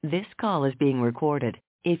This call is being recorded.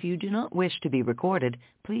 If you do not wish to be recorded,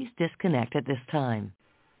 please disconnect at this time.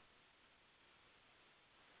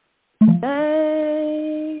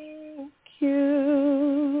 Thank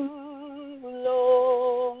you,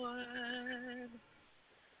 Lord.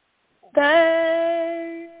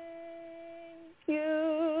 Thank you,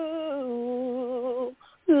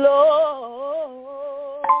 Lord.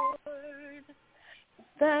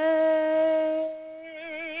 Thank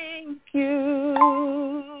you,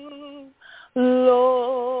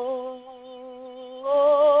 Lord.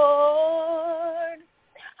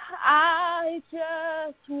 I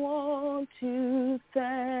just want to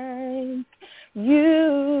thank you,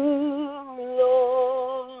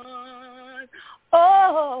 Lord.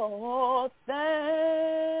 Oh, thank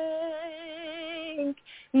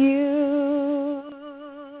you,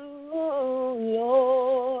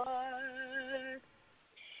 Lord.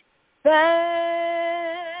 Thank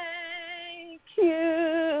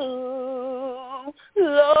you,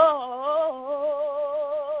 Lord.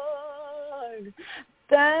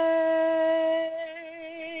 Thank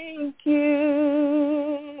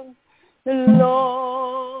you, Lord.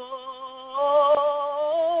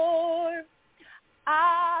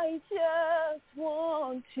 I just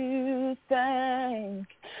want to thank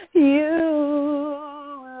you,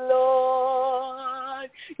 Lord.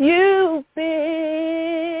 You've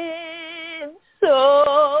been so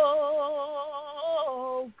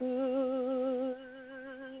good.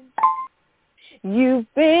 You've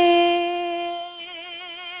been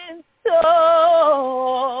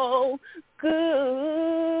so good.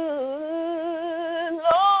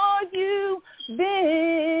 Lord, you've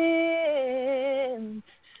been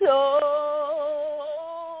so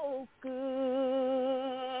good.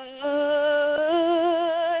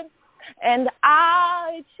 And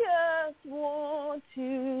I just want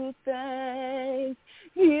to thank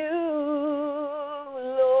you,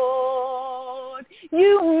 Lord.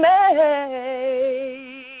 You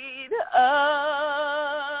made a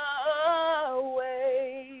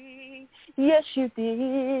way. Yes, you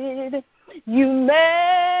did. You made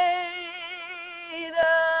a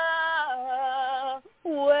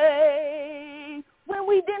way when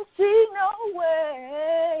we didn't see no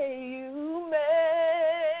way. You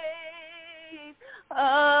made a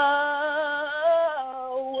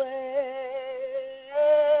way.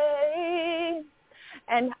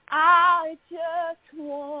 And I just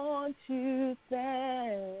want to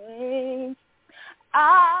thank.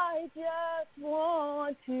 I just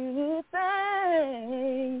want to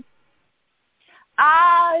thank.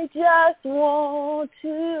 I just want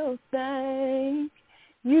to thank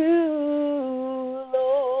you,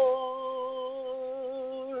 Lord.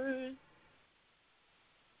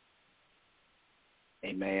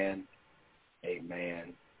 Amen,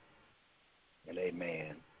 amen, and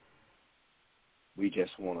amen. We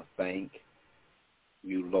just want to thank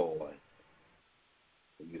you, Lord,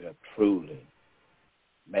 for you have truly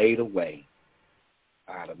made a way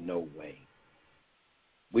out of no way.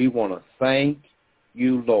 We want to thank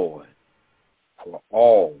you, Lord, for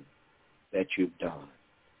all that you've done.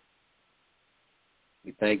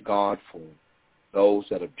 We thank God for those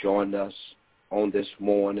that have joined us on this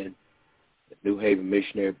morning at New Haven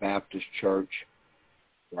Missionary Baptist Church,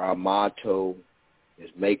 where our motto is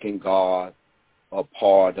making God a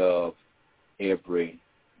part of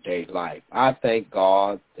everyday life. I thank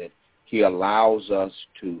God that he allows us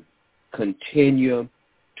to continue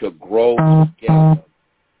to grow together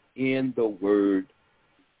in the Word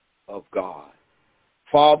of God.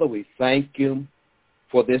 Father, we thank you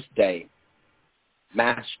for this day.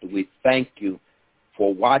 Master, we thank you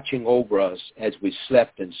for watching over us as we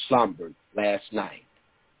slept and slumbered last night.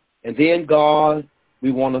 And then, God,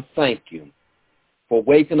 we want to thank you for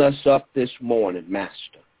waking us up this morning,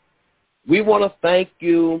 Master. We want to thank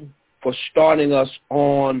you for starting us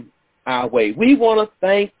on our way. We want to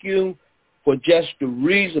thank you for just a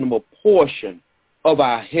reasonable portion of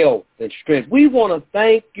our health and strength. We want to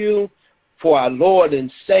thank you for our Lord and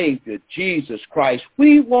Savior, Jesus Christ.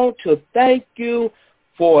 We want to thank you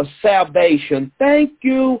for salvation. Thank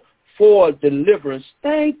you for deliverance.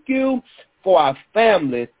 Thank you for our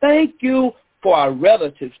family. Thank you for our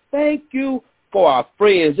relatives. Thank you for our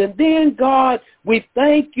friends. And then, God, we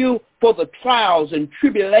thank you for the trials and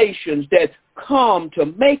tribulations that come to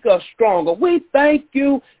make us stronger. We thank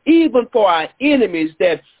you even for our enemies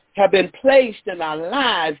that have been placed in our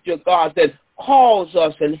lives, dear God, that cause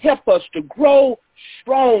us and help us to grow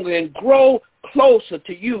stronger and grow closer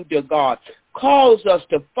to you, dear God. cause us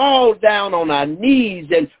to fall down on our knees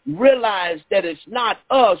and realize that it's not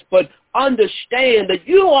us, but understand that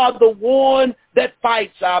you are the one that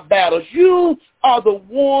fights our battles. You are the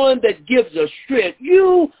one that gives us strength.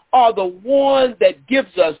 You are the one that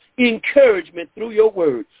gives us encouragement through your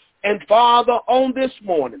word. And Father, on this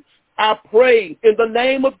morning, I pray in the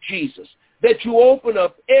name of Jesus that you open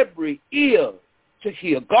up every ear to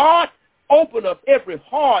hear. God, open up every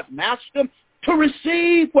heart, Master, to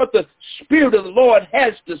receive what the Spirit of the Lord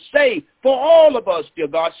has to say for all of us, dear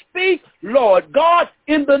God. Speak, Lord God,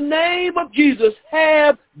 in the name of Jesus,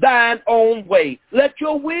 have thine own way. Let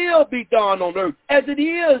your will be done on earth as it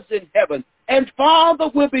is in heaven. And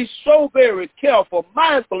Father, we'll be so very careful,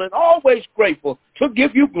 mindful, and always grateful to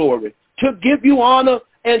give you glory, to give you honor,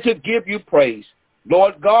 and to give you praise.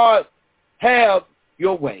 Lord God, have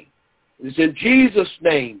your way. It's in Jesus'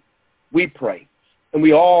 name we pray. And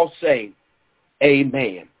we all say,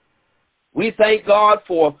 amen. We thank God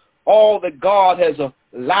for all that God has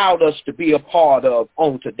allowed us to be a part of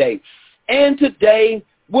on today. And today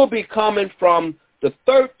we'll be coming from the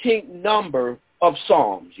 13th number of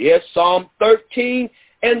Psalms. Yes, Psalm 13.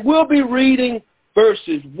 And we'll be reading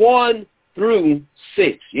verses 1 through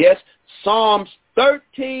 6. Yes, Psalms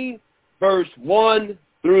 13, verse 1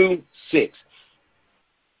 through 6.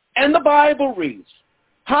 And the Bible reads,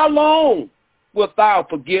 how long wilt thou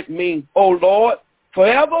forget me, O Lord,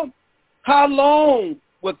 forever? How long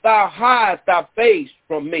wilt thou hide thy face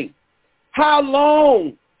from me? How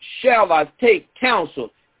long shall I take counsel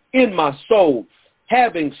in my soul,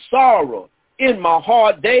 having sorrow in my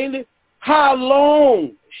heart daily? How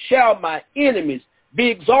long shall my enemies be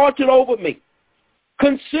exalted over me?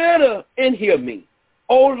 Consider and hear me,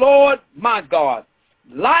 O Lord my God.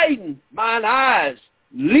 Lighten mine eyes,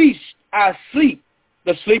 lest I sleep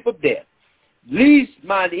the sleep of death. Lest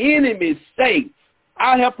mine enemies say,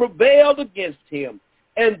 I have prevailed against him,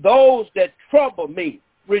 and those that trouble me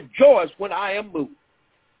rejoice when I am moved.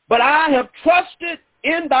 But I have trusted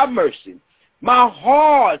in thy mercy. My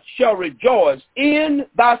heart shall rejoice in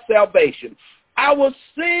thy salvation. I will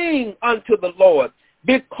sing unto the Lord,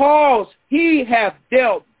 because he hath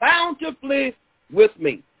dealt bountifully with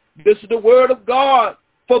me. This is the word of God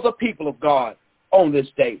for the people of God on this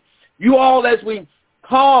day. You all, as we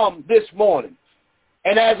come this morning,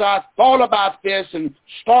 and as I thought about this and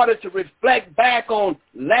started to reflect back on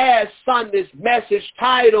last Sunday's message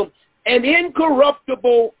titled, An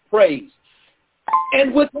Incorruptible Praise.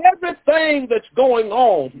 And with everything that's going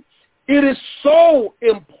on, it is so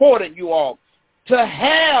important, you all, to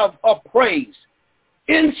have a praise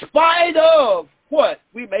in spite of what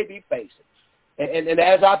we may be facing. And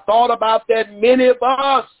as I thought about that, many of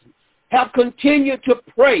us have continued to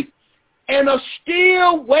pray and are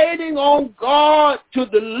still waiting on God to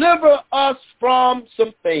deliver us from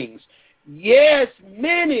some things. Yes,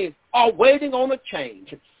 many are waiting on a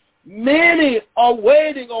change. Many are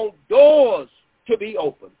waiting on doors to be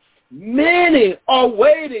opened. Many are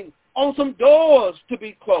waiting on some doors to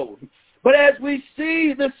be closed. But as we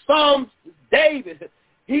see the Psalms, David,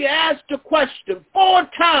 he asked a question 4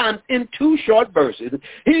 times in 2 short verses.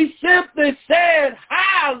 He simply said,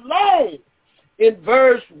 how long? In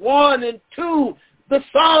verse 1 and 2, the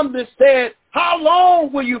psalmist said, how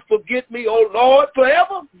long will you forget me, O Lord,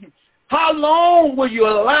 forever? How long will you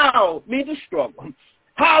allow me to struggle?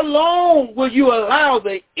 How long will you allow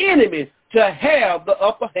the enemy to have the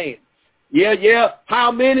upper hand? Yeah.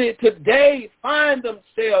 How many today find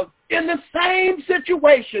themselves in the same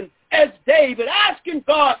situation as David, asking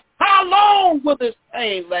God, how long will this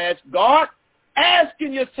pain last, God?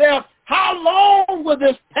 Asking yourself, how long will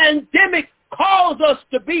this pandemic cause us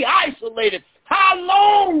to be isolated? How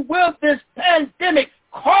long will this pandemic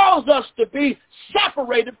cause us to be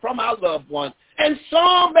separated from our loved ones? And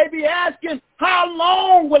some may be asking, how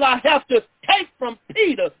long will I have to take from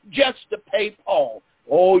Peter just to pay Paul?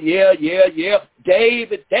 Oh, yeah.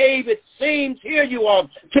 David seems, here you are,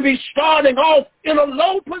 to be starting off in a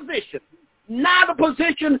low position, not a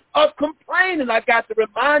position of complaining. I got to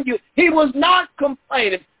remind you, he was not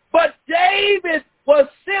complaining, but David was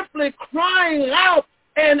simply crying out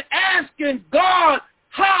and asking God,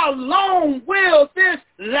 how long will this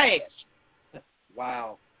last?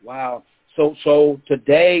 Wow. So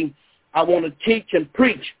today I want to teach and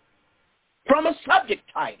preach from a subject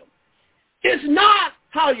title. It's not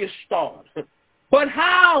how you start, but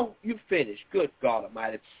how you finish. Good God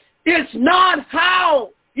Almighty. It's not how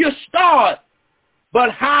you start,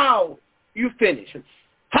 but how you finish.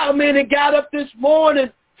 How many got up this morning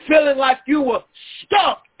feeling like you were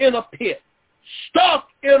stuck in a pit, stuck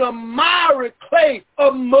in a miry clay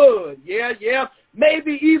of mud? Yeah.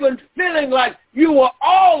 Maybe even feeling like you were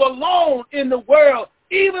all alone in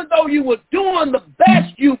though you were doing the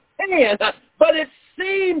best you can, but it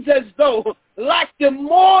seems as though like the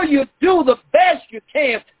more you do the best you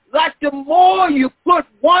can, like the more you put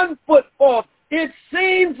one foot forth, it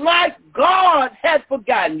seems like God had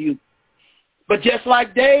forgotten you. But just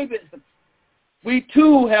like David, we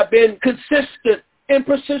too have been consistent and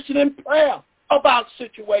persistent in prayer about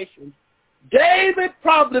situations. David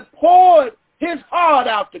probably poured his heart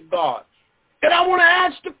out to God. And I want to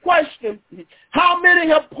ask the question, how many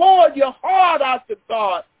have poured your heart out to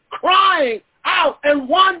God, crying out and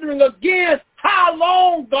wondering again, how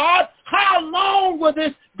long, God? How long will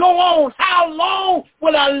this go on? How long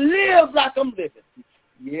will I live like I'm living?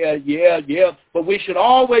 Yeah. But we should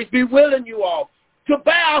always be willing, you all, to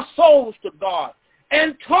bear our souls to God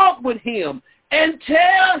and talk with him and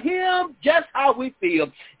tell him just how we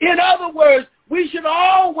feel. In other words, we should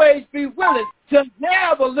always be willing to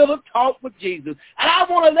have a little talk with Jesus. And I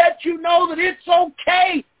want to let you know that it's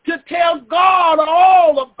okay to tell God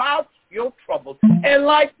all about your troubles. And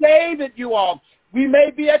like David, you all, we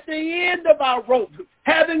may be at the end of our rope,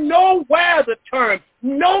 having nowhere to turn,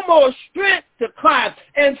 no more strength to climb,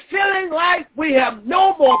 and feeling like we have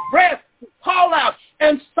no more breath to call out.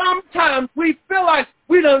 And sometimes we feel like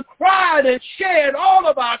we done cried and shed all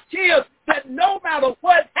of our tears, that no matter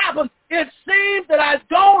what happens, it seems that I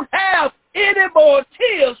don't have any more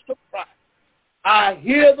tears to cry. I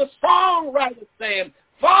hear the songwriter saying,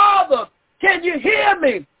 Father, can you hear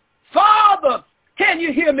me? Father, can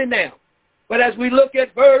you hear me now? But as we look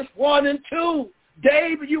at verse 1 and 2,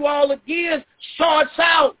 David, you all again, starts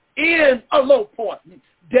out in a low point.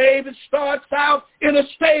 David starts out in a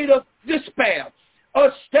state of despair, a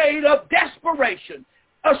state of desperation,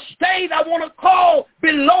 a state I want to call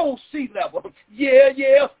below sea level.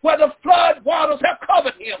 Yeah, where the flood waters have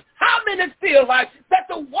covered him. How many feel like that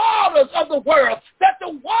the waters of the world, that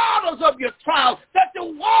the waters of your trials, that the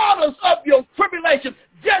waters of your tribulation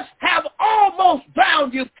just have almost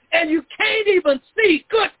drowned you, and you can't even see,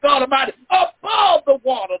 good God Almighty, above the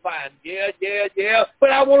waterline? Yeah.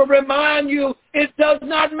 But I want to remind you, it does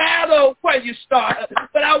not matter where you start,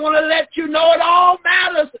 but I want to let you know it all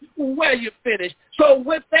matters where you finish. So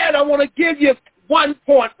with that, I want to give you one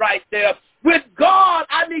point right there. With God,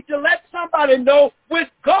 I need to let somebody know, with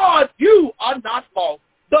God, you are not lost.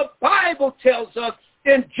 The Bible tells us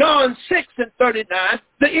in John 6:39,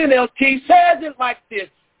 the NLT says it like this,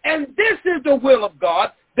 and this is the will of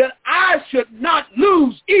God, that I should not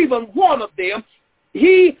lose even one of them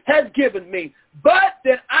he has given me, but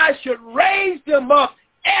that I should raise them up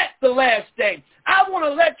at the last day. I want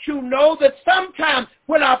to let you know that sometimes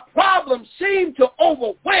when our problems seem to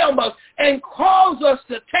overwhelm us and cause us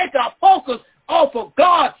to take our focus off of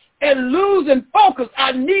God and losing focus,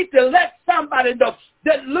 I need to let somebody know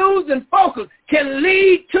that losing focus can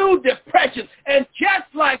lead to depression. And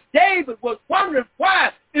just like David was wondering,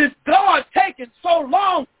 why is God taking so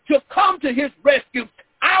long to come to his rescue,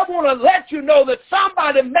 I want to let you know that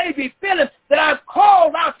somebody may be feeling that I've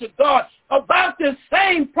called out to God about this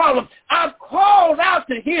same problem. I've called out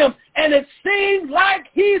to him, and it seems like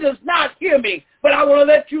he does not hear me. But I want to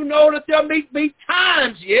let you know that there may be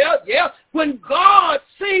times, when God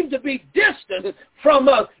seems to be distant from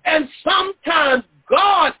us. And sometimes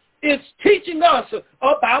God is teaching us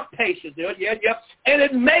about patience. And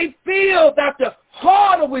it may feel that the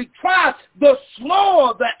harder we try, the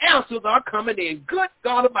slower the answers are coming in. Good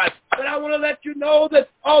God Almighty. But I want to let you know that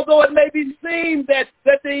although it may be seen that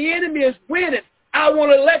the enemy is winning, I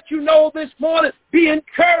want to let you know this morning, be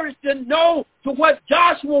encouraged and know to what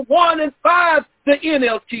Joshua 1:5, the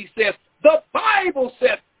NLT says. The Bible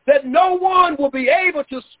says that no one will be able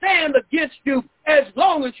to stand against you as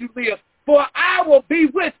long as you live. For I will be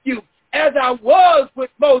with you as I was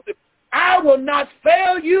with Moses. I will not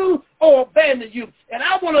fail you or abandon you. And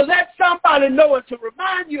I want to let somebody know and to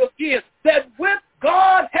remind you again that with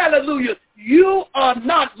God, hallelujah, you are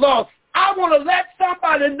not lost. I want to let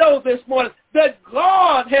somebody know this morning that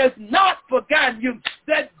God has not forgotten you,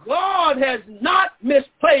 that God has not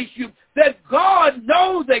misplaced you, that God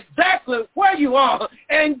knows exactly where you are,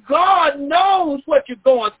 and God knows what you're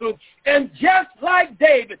going through. And just like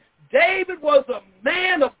David was a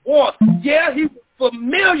man of war. Yeah, he was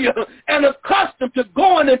familiar and accustomed to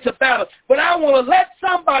going into battle. But I want to let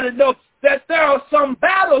somebody know that there are some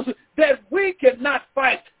battles that we cannot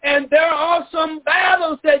fight, and there are some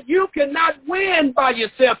battles that you cannot win by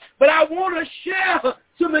yourself. But I want to share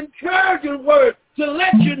some encouraging words to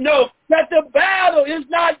let you know that the battle is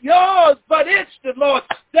not yours, but it's the Lord.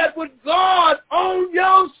 That with God on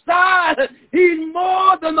your side, he's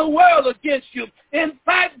more than the world against you. In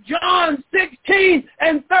fact, John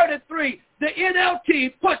 16:33, The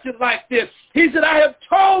NLT puts it like this. He said, I have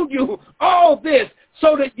told you all this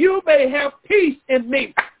so that you may have peace in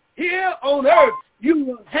me. Here on earth, you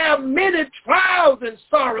will have many trials and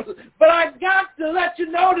sorrows. But I got to let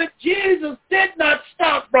you know that Jesus did not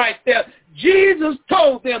stop right there. Jesus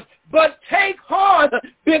told them, but take heart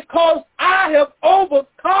because I have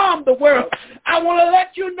overcome the world. I want to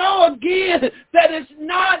let you know again that it's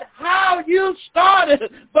not how you started,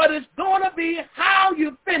 but it's going to be how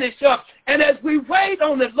you finish up. And as we wait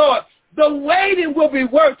on the Lord, the waiting will be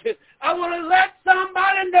worth it. I want to let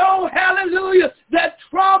somebody know, hallelujah, that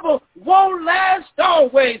trouble won't last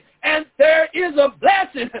always. And there is a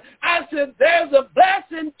blessing. I said there's a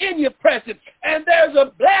blessing in your presence. And there's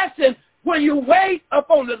a blessing when you wait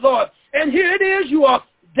upon the Lord. And here it is, you all.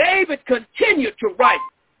 David continued to write,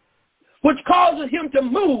 which causes him to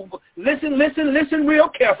move. Listen real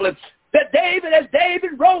carefully. That David, as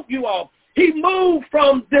David wrote, you all, he moved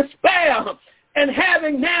from despair and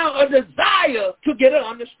having now a desire to get an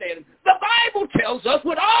understanding. The Bible tells us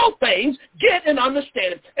with all things, get an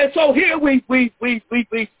understanding. And so here we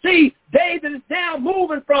see David is now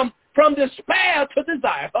moving from despair to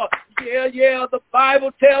desire. The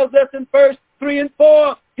Bible tells us in verse 3 and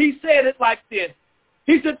 4, he said it like this.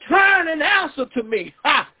 He said, turn and answer to me.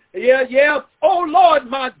 Oh, Lord,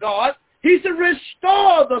 my God. He said,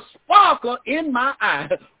 restore the sparkle in my eye,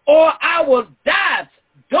 or I will die.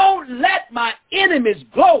 Don't let my enemies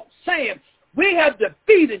gloat, saying, we have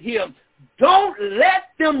defeated him. Don't let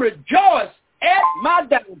them rejoice at my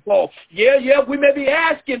downfall. We may be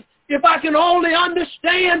asking if I can only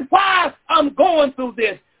understand why I'm going through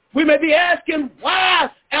this. We may be asking, why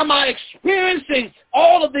am I experiencing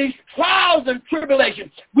all of these trials and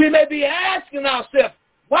tribulations? We may be asking ourselves,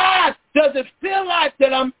 why does it feel like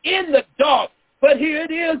that I'm in the dark? But here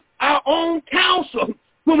it is, our own counsel.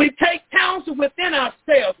 When we take counsel within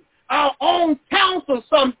ourselves, our own counsel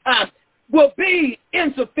sometimes will be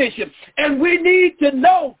insufficient. And we need to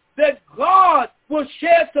know that God will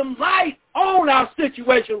shed some light on our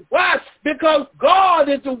situation. Why? Because God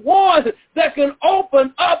is the one that can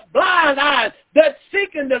open up blind eyes, that's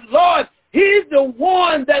seeking the Lord. He's the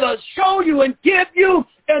one that will show you and give you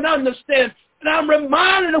an understanding. And I'm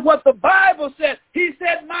reminded of what the Bible said. He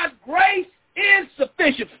said, my grace is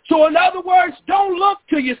sufficient. So in other words, don't look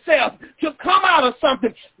to yourself to come out of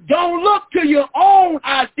something. Don't look to your own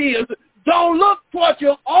ideas. Don't look towards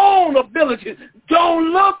your own abilities.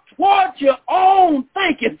 Don't look towards your own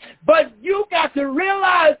thinking. But you got to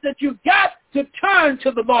realize that you got to turn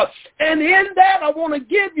to the Lord. And in that, I want to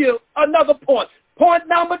give you another point. Point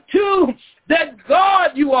number 2, that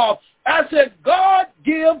God, you all, I said, God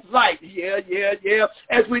gives light.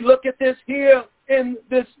 As we look at this here in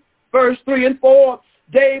this verse 3 and 4,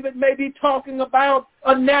 David may be talking about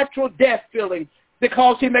a natural death feeling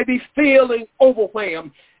because he may be feeling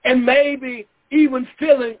overwhelmed and maybe even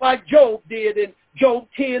feeling like Job did in Job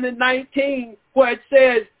 10 and 19, where it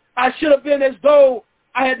says, I should have been as though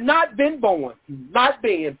I had not been born,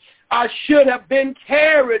 I should have been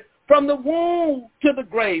carried from the womb to the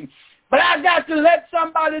grave. But I got to let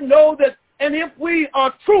somebody know that, and if we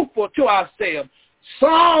are truthful to ourselves,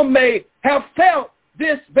 some may have felt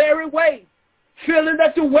this very way, feeling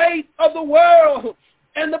that the weight of the world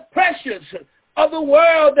and the pressures of the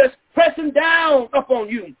world that's pressing down upon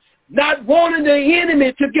you, not wanting the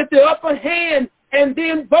enemy to get the upper hand and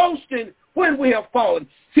then boasting when we have fallen.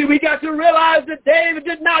 See, we got to realize that David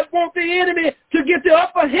did not want the enemy to get the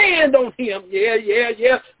upper hand on him.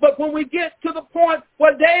 But when we get to the point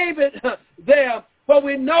where David where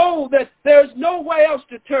we know that there's no way else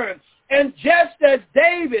to turn, and just as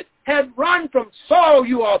David had run from Saul,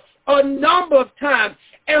 you all, a number of times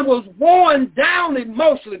and was worn down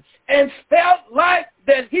emotionally and felt like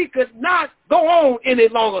that he could not go on any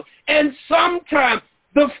longer. And sometimes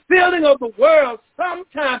the feeling of the world,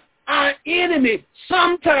 sometimes our enemy,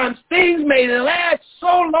 sometimes things may last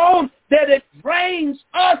so long that it drains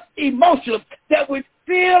us emotionally, that we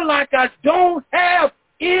feel like I don't have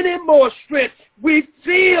any more strength. We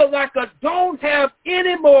feel like I don't have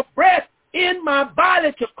any more breath in my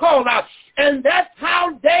body to call out. And that's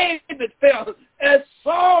how David felt as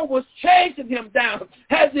Saul was chasing him down.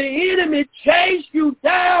 Has the enemy chased you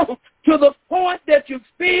down to the point that you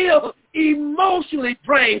feel emotionally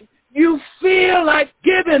drained? You feel like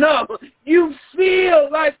giving up. You feel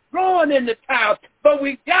like throwing in the towel. But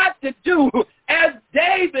we got to do as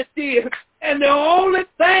David did. And the only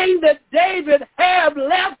thing that David had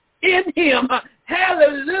left in him,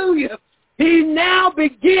 hallelujah, he now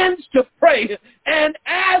begins to pray and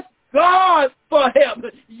ask God for help.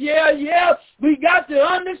 We got to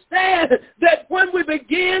understand that when we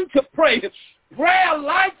begin to pray, prayer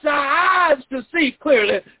lights our eyes to see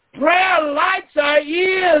clearly. Prayer lights our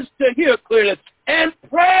ears to hear clearly. And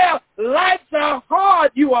prayer lights our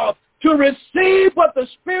heart, you all, to receive what the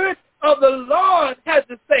Spirit of the Lord has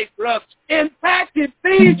to say for us. In fact,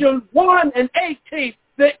 Ephesians 1:18,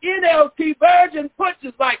 the NLT version puts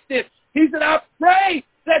it like this. He said, I pray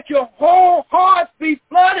that your whole heart be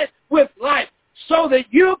flooded with light so that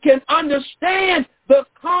you can understand the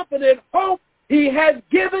confident hope he has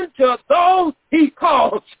given to those he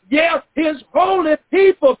calls. Yes, his holy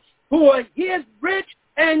people who are his rich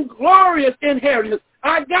and glorious inheritance.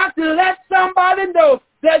 I got to let somebody know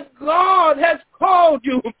that God has called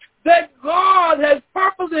you, that God has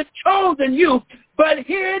purposely chosen you. But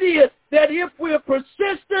here it is, that if we're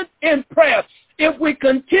persistent in prayer, if we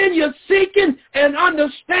continue seeking and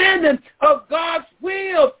understanding of God's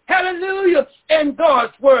will, hallelujah, and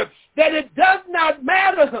God's word, that it does not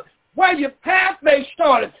matter where your path may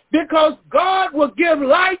start, because God will give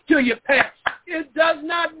light to your path. It does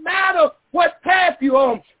not matter what path you're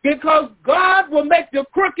on, because God will make the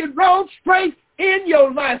crooked road straight in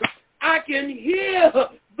your life. I can hear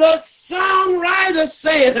the songwriter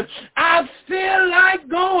saying, I feel like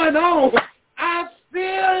going on. I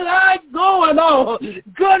feel like going on.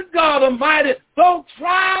 Good God Almighty, though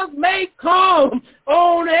trials may come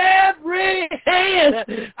on every hand,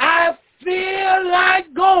 I feel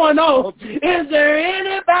like going on. Is there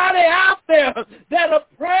anybody out there that'll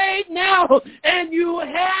pray now and you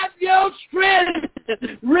have your strength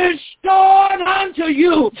restored unto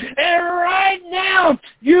you, and right now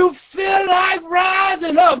you feel like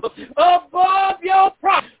rising up above your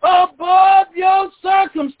problem, above your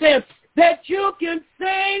circumstance, that you can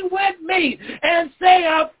sing with me and say,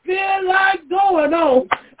 I feel like going on.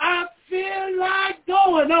 I feel like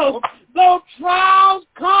going on. Though trials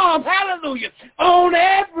come, hallelujah, on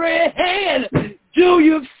every hand, do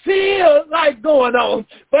you feel like going on?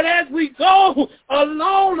 But as we go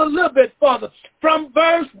along a little bit further, from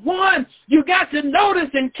verse 1, you got to notice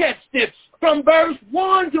and catch this. From verse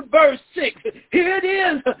 1 to verse 6, here it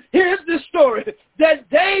is. Here's the story, that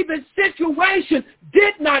David's situation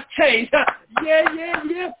did not change.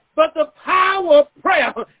 But the power of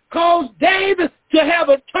prayer caused David to have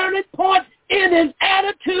a turning point in his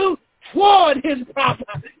attitude toward his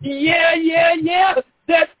problem.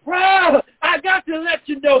 That prayer, I got to let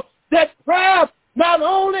you know, that prayer not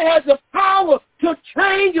only has the power to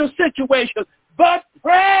change your situation, but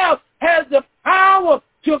prayer has the power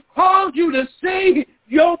to cause you to see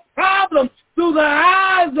your problem through the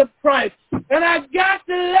eyes of Christ. And I got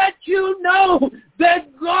to let you know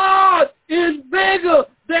that God is bigger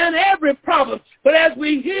than every problem. But as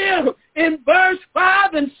we hear in verse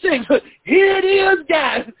 5 and 6, here it is,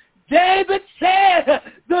 guys. David said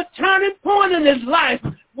the turning point in his life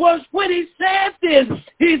was when he said this.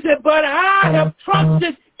 He said, but I have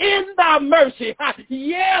trusted in thy mercy.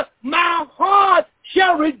 My heart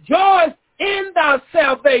shall rejoice in thy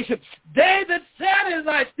salvation. David said it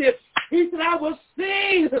like this. He said, I will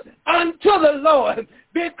sing unto the Lord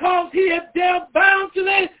because he has dealt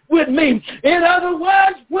bountifully with me. In other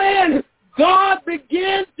words, when God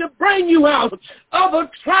begins to bring you out of a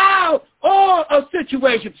trial or a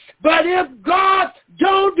situation, but if God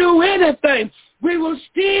don't do anything, we will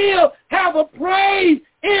still have a praise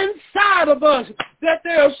inside of us, that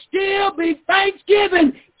there will still be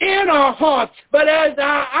thanksgiving in our hearts. But as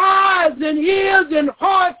our eyes and ears and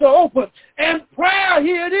hearts are open, and prayer,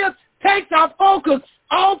 here it is, takes our focus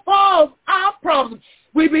off of our problems,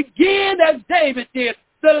 we begin as David did.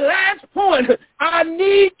 The last point I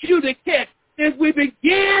need you to catch is we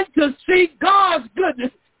begin to see God's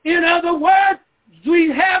goodness. In other words, we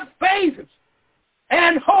have faith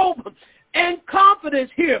and hope and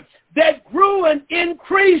confidence here that grew and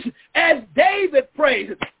increased as David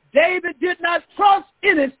prayed. David did not trust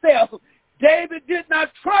in himself. David did not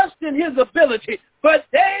trust in his ability. But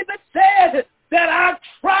David said that I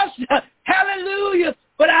trust, hallelujah,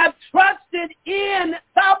 but I trusted in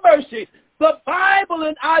thy mercy. The Bible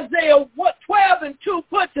in Isaiah 12:2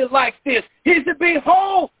 puts it like this. He said,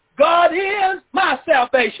 behold, God is my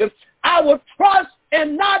salvation. I will trust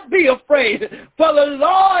and not be afraid. For the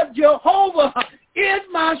Lord Jehovah is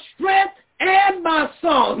my strength and my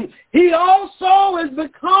song. He also has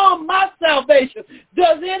become my salvation.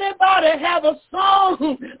 Does anybody have a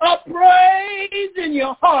song of praise in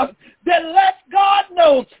your heart that lets God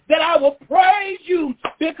know that I will praise you?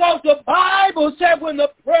 Because the Bible said when the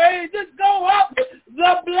praises go up,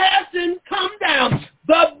 the blessings come down.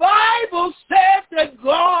 The Bible said that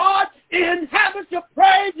God inhabits the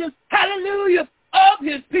praises, hallelujah, of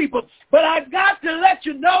his people. But I got to let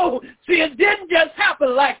you know, see, it didn't just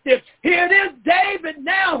happen like this. Here it is, David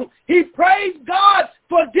now. He praised God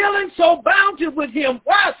for dealing so bountifully mountain with him.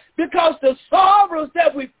 Why? Because the sorrows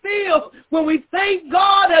that we feel when we think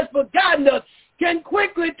God has forgotten us can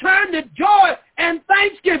quickly turn to joy and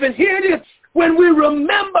thanksgiving. Here it is. When we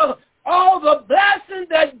remember all the blessings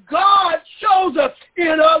that God shows us.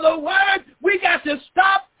 In other words, we got to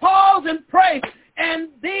stop, pause, and pray. And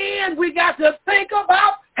then we got to think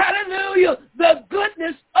about, hallelujah, the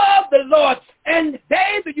goodness of the Lord. And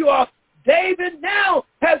David now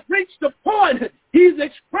has reached the point. He's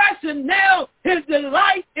expressing now his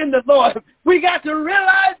delight in the Lord. We got to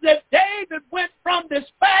realize that David went from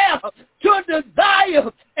despair to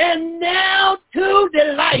desire and now to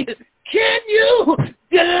delight. Can you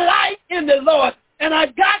delight in the Lord? And I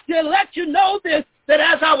got to let you know this, that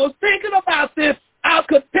as I was thinking about this, I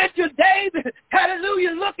could picture David,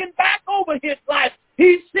 hallelujah, looking back over his life.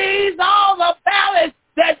 He sees all the valleys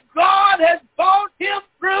that God has brought him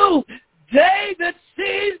through. David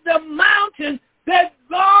sees the mountains that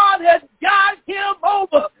God has got him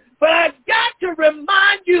over. But I got to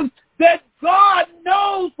remind you that God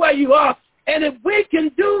knows where you are. And if we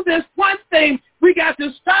can do this one thing, we got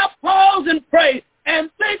to stop, pause, and pray and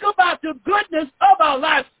think about the goodness of our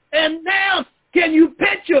life. And now, can you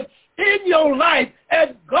picture in your life as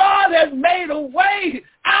God has made a way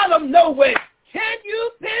out of nowhere? Can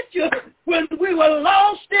you picture when we were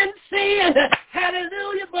lost in sin?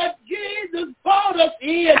 Hallelujah. But Jesus brought us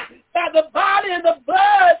in by the body and the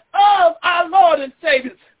blood of our Lord and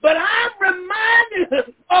Savior. But I'm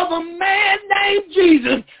reminded of a man named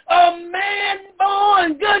Jesus, a man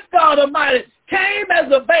born, good God Almighty, came as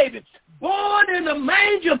a baby, born in a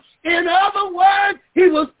manger. In other words, he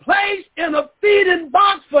was placed in a feeding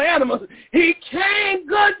box for animals. He came,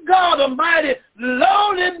 good God Almighty,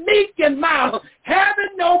 lowly, meek, and mild,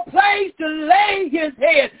 having no place to lay his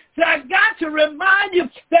head. So I got to remind you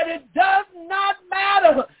that it does not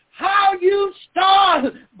matter how you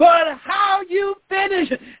start, but how you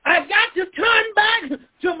finish. I got to turn back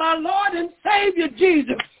to my Lord and Savior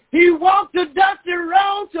Jesus. He walked the dusty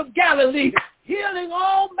roads of Galilee, healing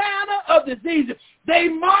all manner of diseases. They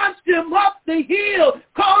marched him up the hill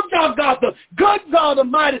called Golgotha. Good God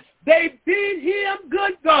Almighty. They beat him,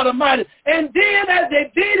 good God Almighty. And then as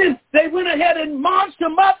they beat him, they went ahead and marched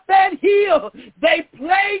him up that hill. They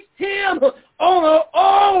placed him on an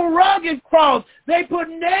old rugged cross. They put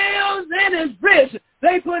nails in his wrist.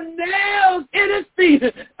 They put nails in his feet.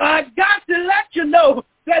 I got to let you know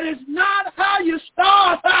that it's not how you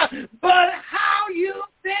start, but how you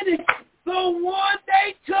finish. So one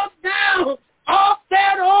they took down off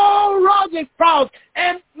that old rugged cross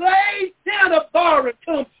and placed in a borrowed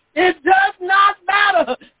tomb. It does not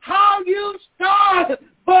matter how you start,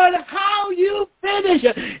 but how you finish.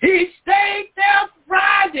 He stayed there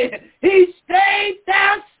Friday. He stayed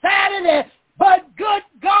there Saturday. But good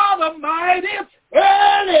God Almighty,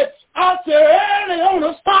 early on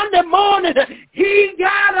a Sunday morning, he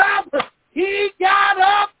got up. He got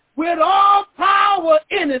up with all power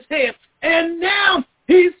in his hand. And now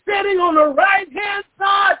he's sitting on the right-hand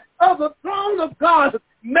side of the throne of God,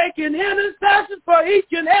 making intercession for each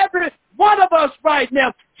and every one of us right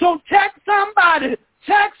now. So text somebody,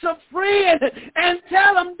 text a friend, and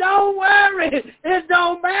tell them, don't worry, it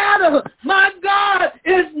don't matter. My God,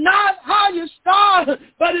 it's not how you start,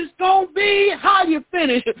 but it's going to be how you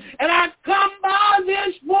finish. And I come by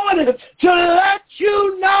this morning to let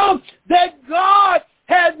you know that God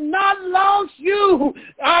has not lost you.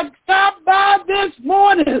 I stopped by this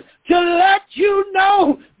morning to let you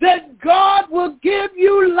know that God will give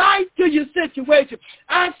you light to your situation.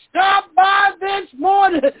 I stopped by this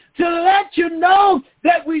morning to let you know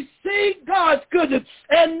that we see God's goodness.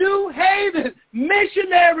 And New Haven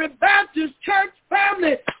Missionary Baptist Church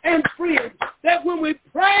family and friends, that when we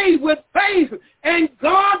pray with faith, and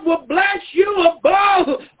God will bless you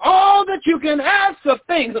above all that you can ask or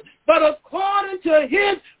think, but according to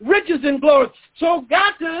his riches and glory. So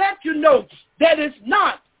got to let you know that it's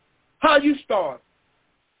not how you start,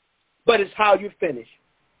 but it's how you finish.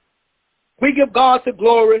 We give God the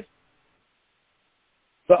glory,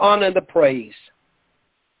 the honor, and the praise.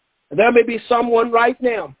 And there may be someone right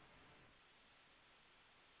now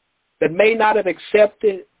that may not have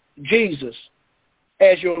accepted Jesus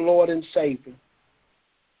as your Lord and Savior.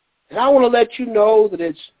 And I want to let you know that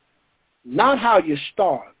it's not how you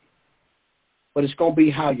start, but it's going to be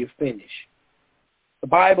how you finish. The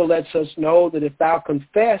Bible lets us know that if thou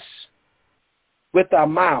confess with thy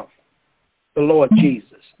mouth the Lord Jesus,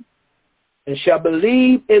 and shall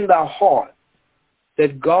believe in thy heart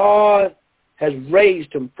that God has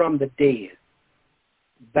raised him from the dead,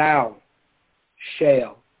 thou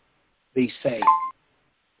shalt be saved.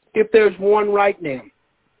 If there's one right now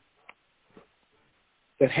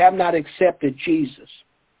that have not accepted Jesus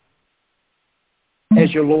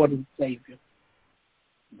as your Lord and Savior,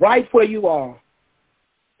 right where you are,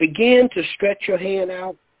 begin to stretch your hand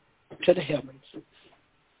out to the heavens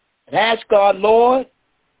and ask God, Lord,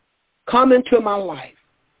 come into my life.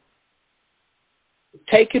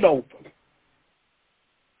 Take it over.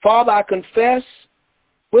 Father, I confess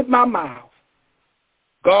with my mouth,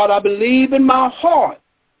 God, I believe in my heart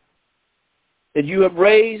that you have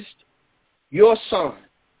raised your Son,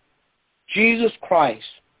 Jesus Christ,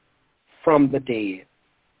 from the dead.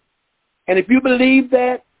 And if you believe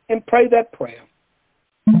that and pray that prayer,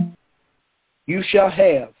 you shall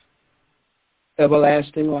have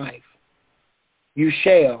everlasting life. You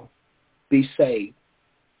shall be saved.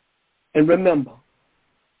 And remember,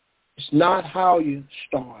 it's not how you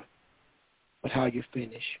start, but how you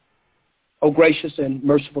finish. Oh, gracious and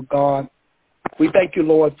merciful God, we thank you,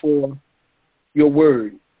 Lord, for your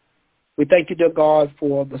word. We thank you, dear God,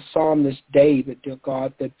 for the psalmist David, dear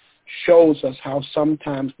God, that shows us how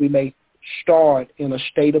sometimes we may start in a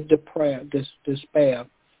state of despair.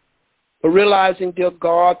 But realizing, dear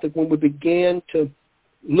God, that when we begin to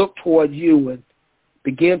look toward you and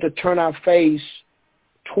begin to turn our face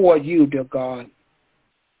toward you, dear God,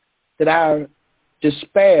 that our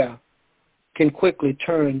despair can quickly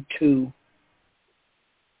turn to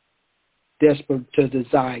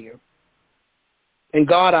desire. And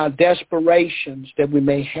God, our desperations that we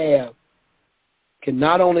may have can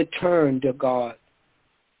not only turn, dear God,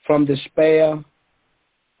 from despair,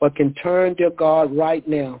 but can turn, dear God, right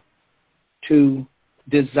now to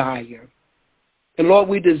desire. And Lord,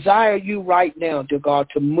 we desire you right now, dear God,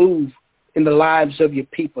 to move in the lives of your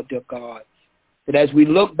people, dear God. That as we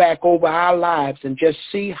look back over our lives and just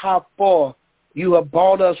see how far you have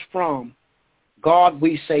brought us from, God,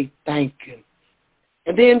 we say thank you.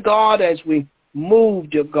 And then, God, as we move,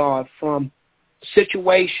 dear God, from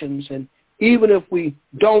situations, and even if we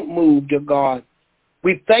don't move, dear God,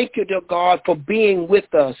 we thank you, dear God, for being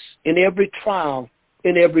with us in every trial,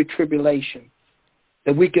 in every tribulation,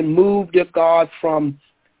 that we can move, dear God, from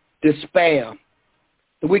despair,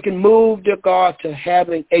 that we can move, dear God, to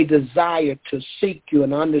having a desire to seek you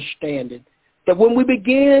and understand it, that when we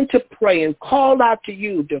begin to pray and call out to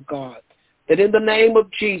you, dear God, that in the name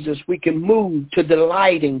of Jesus we can move to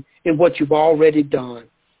delighting in what you've already done.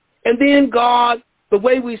 And then, God, the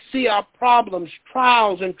way we see our problems,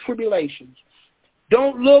 trials, and tribulations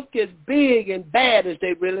don't look as big and bad as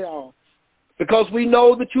they really are, because we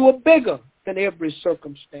know that you are bigger than every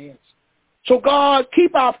circumstance. So, God,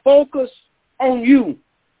 keep our focus on you.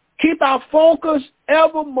 Keep our focus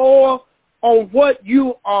evermore on what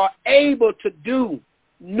you are able to do,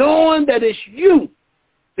 knowing that it's you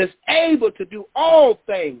that's able to do all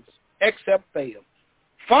things except fail.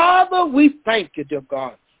 Father, we thank you, dear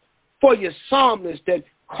God, for your psalmist that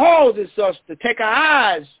causes us to take our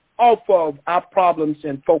eyes off of our problems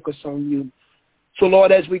and focus on you. So,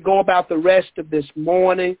 Lord, as we go about the rest of this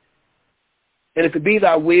morning, and if it be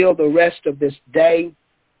thy will, the rest of this day,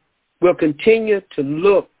 we'll continue to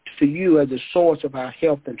look to you as the source of our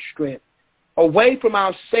health and strength, away from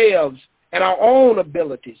ourselves and our own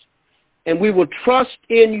abilities. And we will trust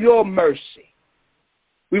in your mercy.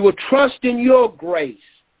 We will trust in your grace.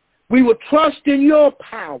 We will trust in your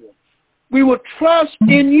power. We will trust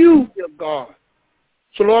in you, dear God.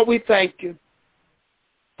 So, Lord, we thank you.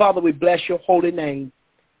 Father, we bless your holy name.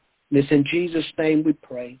 And it's in Jesus' name we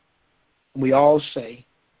pray. And we all say,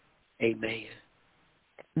 amen.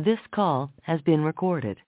 This call has been recorded.